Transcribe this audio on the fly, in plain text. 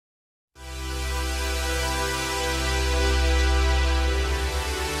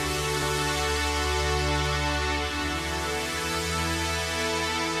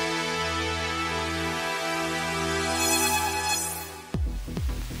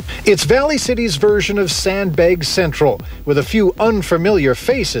It's Valley City's version of Sandbag Central, with a few unfamiliar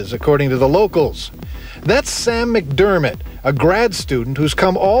faces, according to the locals. That's Sam McDermott, a grad student who's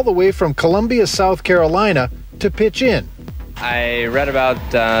come all the way from Columbia, South Carolina, to pitch in. I read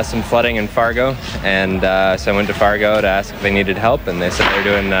about some flooding in Fargo, and so I went to Fargo to ask if they needed help, and they said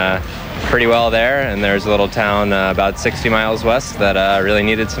they're doing pretty well there, and there's a little town about 60 miles west that really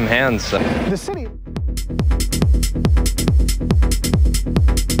needed some hands. So.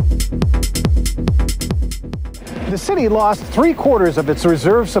 The city lost 3/4 of its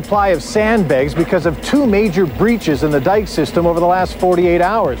reserve supply of sandbags because of two major breaches in the dike system over the last 48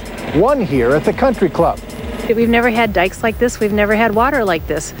 hours. One here at the Country Club. We've never had dikes like this. We've never had water like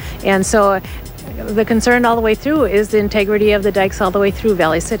this. And so the concern all the way through is the integrity of the dikes all the way through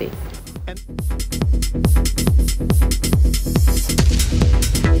Valley City.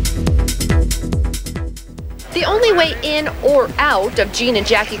 The only way in or out of Gene and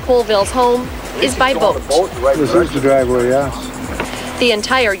Jackie Colville's home is by boat. This is the driveway, yeah. The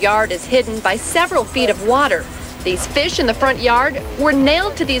entire yard is hidden by several feet of water. These fish in the front yard were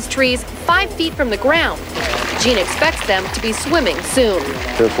nailed to these trees 5 feet from the ground. Gene expects them to be swimming soon.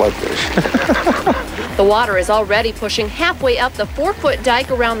 They're floodfish. The water is already pushing halfway up the 4-foot dike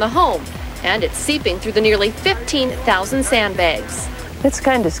around the home, and it's seeping through the nearly 15,000 sandbags. It's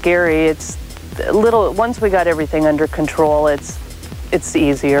kind of scary. It's a little, once we got everything under control, it's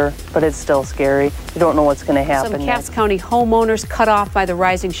easier, but it's still scary. You don't know what's going to happen. Some Cass County homeowners cut off by the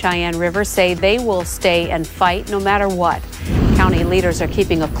rising Cheyenne River say they will stay and fight no matter what. County leaders are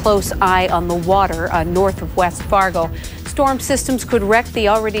keeping a close eye on the water north of West Fargo. Storm systems could wreck the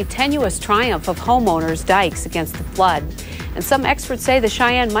already tenuous triumph of homeowners' dikes against the flood. And some experts say the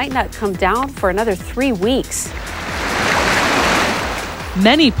Cheyenne might not come down for another 3 weeks.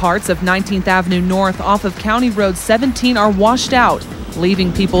 Many parts of 19th Avenue North off of County Road 17 are washed out,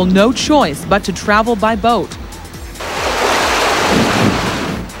 leaving people no choice but to travel by boat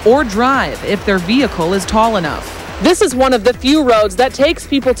or drive if their vehicle is tall enough. This is one of the few roads that takes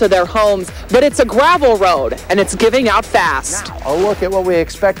people to their homes, but it's a gravel road and it's giving out fast. Now, a look at what we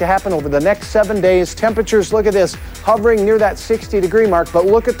expect to happen over the next 7 days. Temperatures, look at this, hovering near that 60-degree mark, but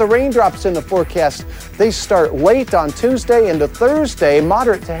look at the raindrops in the forecast. They start late on Tuesday into Thursday,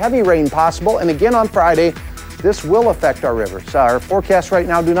 moderate to heavy rain possible, and again on Friday. This will affect our rivers. Our forecasts right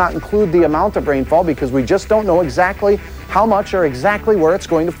now do not include the amount of rainfall because we just don't know exactly how much or exactly where it's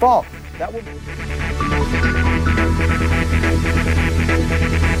going to fall. That will...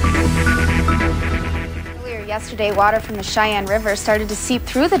 Yesterday, water from the Cheyenne River started to seep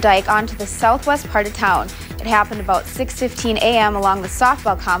through the dike onto the southwest part of town. It happened about 6:15 a.m. along the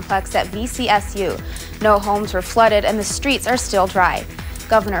softball complex at VCSU. No homes were flooded and the streets are still dry.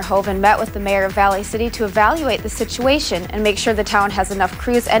 Governor Hoedl met with the mayor of Valley City to evaluate the situation and make sure the town has enough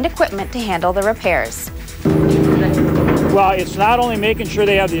crews and equipment to handle the repairs. Well, it's not only making sure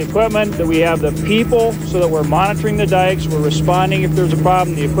they have the equipment, that we have the people so that we're monitoring the dikes, we're responding if there's a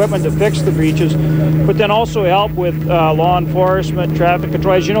problem, the equipment to fix the breaches, but then also help with law enforcement, traffic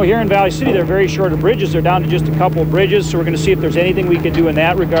control. As you know, here in Valley City, they're very short of bridges. They're down to just a couple of bridges, so we're going to see if there's anything we can do in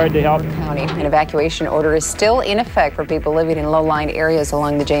that regard to help. County, an evacuation order is still in effect for people living in low-lying areas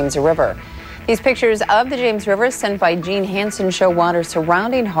along the James River. These pictures of the James River sent by Gene Hansen show water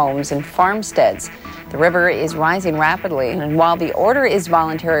surrounding homes and farmsteads. The river is rising rapidly, and while the order is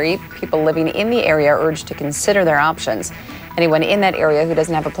voluntary, people living in the area are urged to consider their options. Anyone in that area who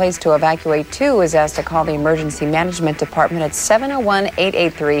doesn't have a place to evacuate to is asked to call the Emergency Management Department at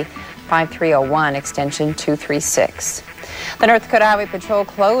 701-883-5301, extension 236. The North Dakota Highway Patrol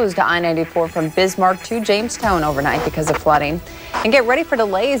closed I-94 from Bismarck to Jamestown overnight because of flooding. And get ready for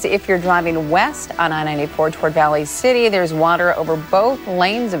delays if you're driving west on I-94 toward Valley City. There's water over both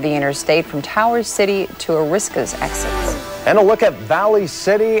lanes of the interstate from Tower City to Ariska's exits. And a look at Valley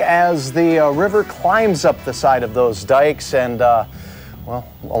City as the river climbs up the side of those dikes. And, well,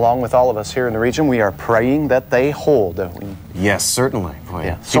 along with all of us here in the region, we are praying that they hold. Yes, certainly. Boy,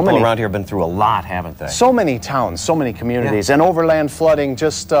 yeah, people around here have been through a lot, haven't they? So many towns, so many communities, and overland flooding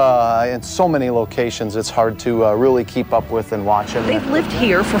just in so many locations. It's hard to really keep up with and watch. They've lived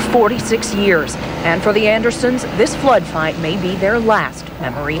here for 46 years, and for the Andersons, this flood fight may be their last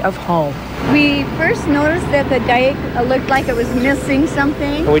memory of home. We first noticed that the dike looked like it was missing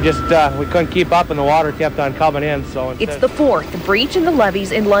something. We just we couldn't keep up, and the water kept on coming in. So it's the fourth breach in the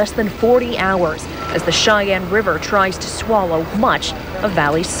levees in less than 40 hours as the Cheyenne River tries to swallow much of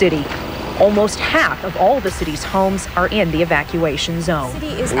Valley City. Almost half of all the city's homes are in the evacuation zone. The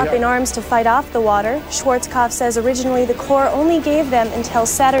city is up in arms to fight off the water. Schwarzkopf says originally the Corps only gave them until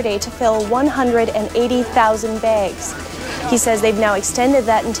Saturday to fill 180,000 bags. He says they've now extended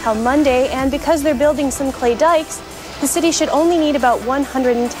that until Monday, and because they're building some clay dikes, the city should only need about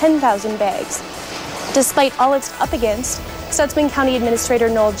 110,000 bags. Despite all it's up against, Stutsman County Administrator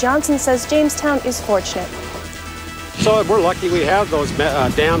Noel Johnson says Jamestown is fortunate. So we're lucky we have those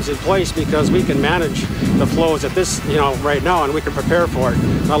dams in place because we can manage the flows at this, right now, and we can prepare for it.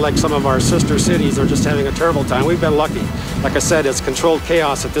 Not like some of our sister cities are just having a terrible time. We've been lucky. Like I said, it's controlled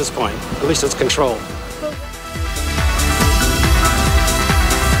chaos at this point. At least it's controlled.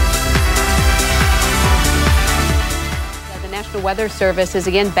 The National Weather Service is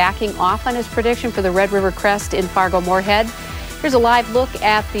again backing off on his prediction for the Red River crest in Fargo-Moorhead. Here's a live look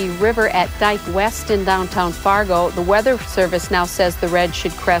at the river at Dyke West in downtown Fargo. The Weather Service now says the red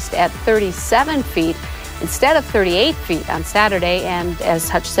should crest at 37 feet instead of 38 feet on Saturday. And as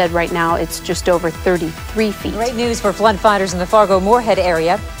Hutch said, right now it's just over 33 feet. Great news for flood fighters in the Fargo-Moorhead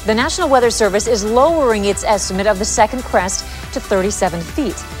area. The National Weather Service is lowering its estimate of the second crest to 37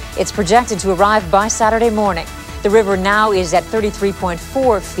 feet. It's projected to arrive by Saturday morning. The river now is at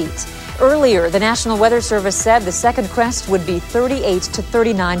 33.4 feet. Earlier, the National Weather Service said the second crest would be 38 to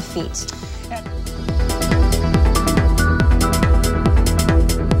 39 feet.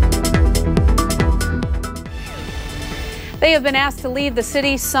 They have been asked to leave the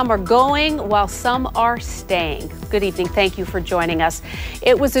city. Some are going while some are staying. Good evening. Thank you for joining us.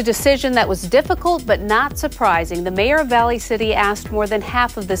 It was a decision that was difficult but not surprising. The mayor of Valley City asked more than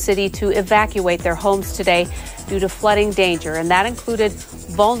half of the city to evacuate their homes today due to flooding danger, and that included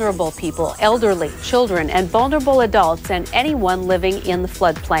vulnerable people, elderly, children, and vulnerable adults, and anyone living in the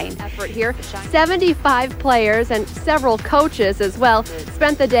floodplain. Effort here, 75 players and several coaches as well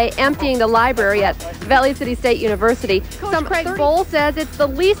spent the day emptying the library at Valley City State University. Coach Craig Bowl says it's the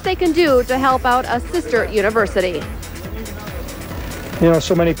least they can do to help out a sister university.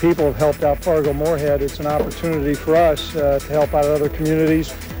 So many people have helped out Fargo-Moorhead. It's an opportunity for us to help out other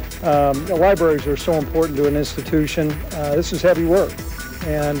communities. The libraries are so important to an institution. This is heavy work.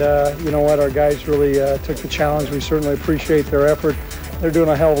 And you know what, our guys really took the challenge. We certainly appreciate their effort. They're doing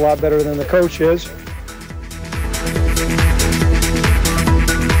a hell of a lot better than the coach is.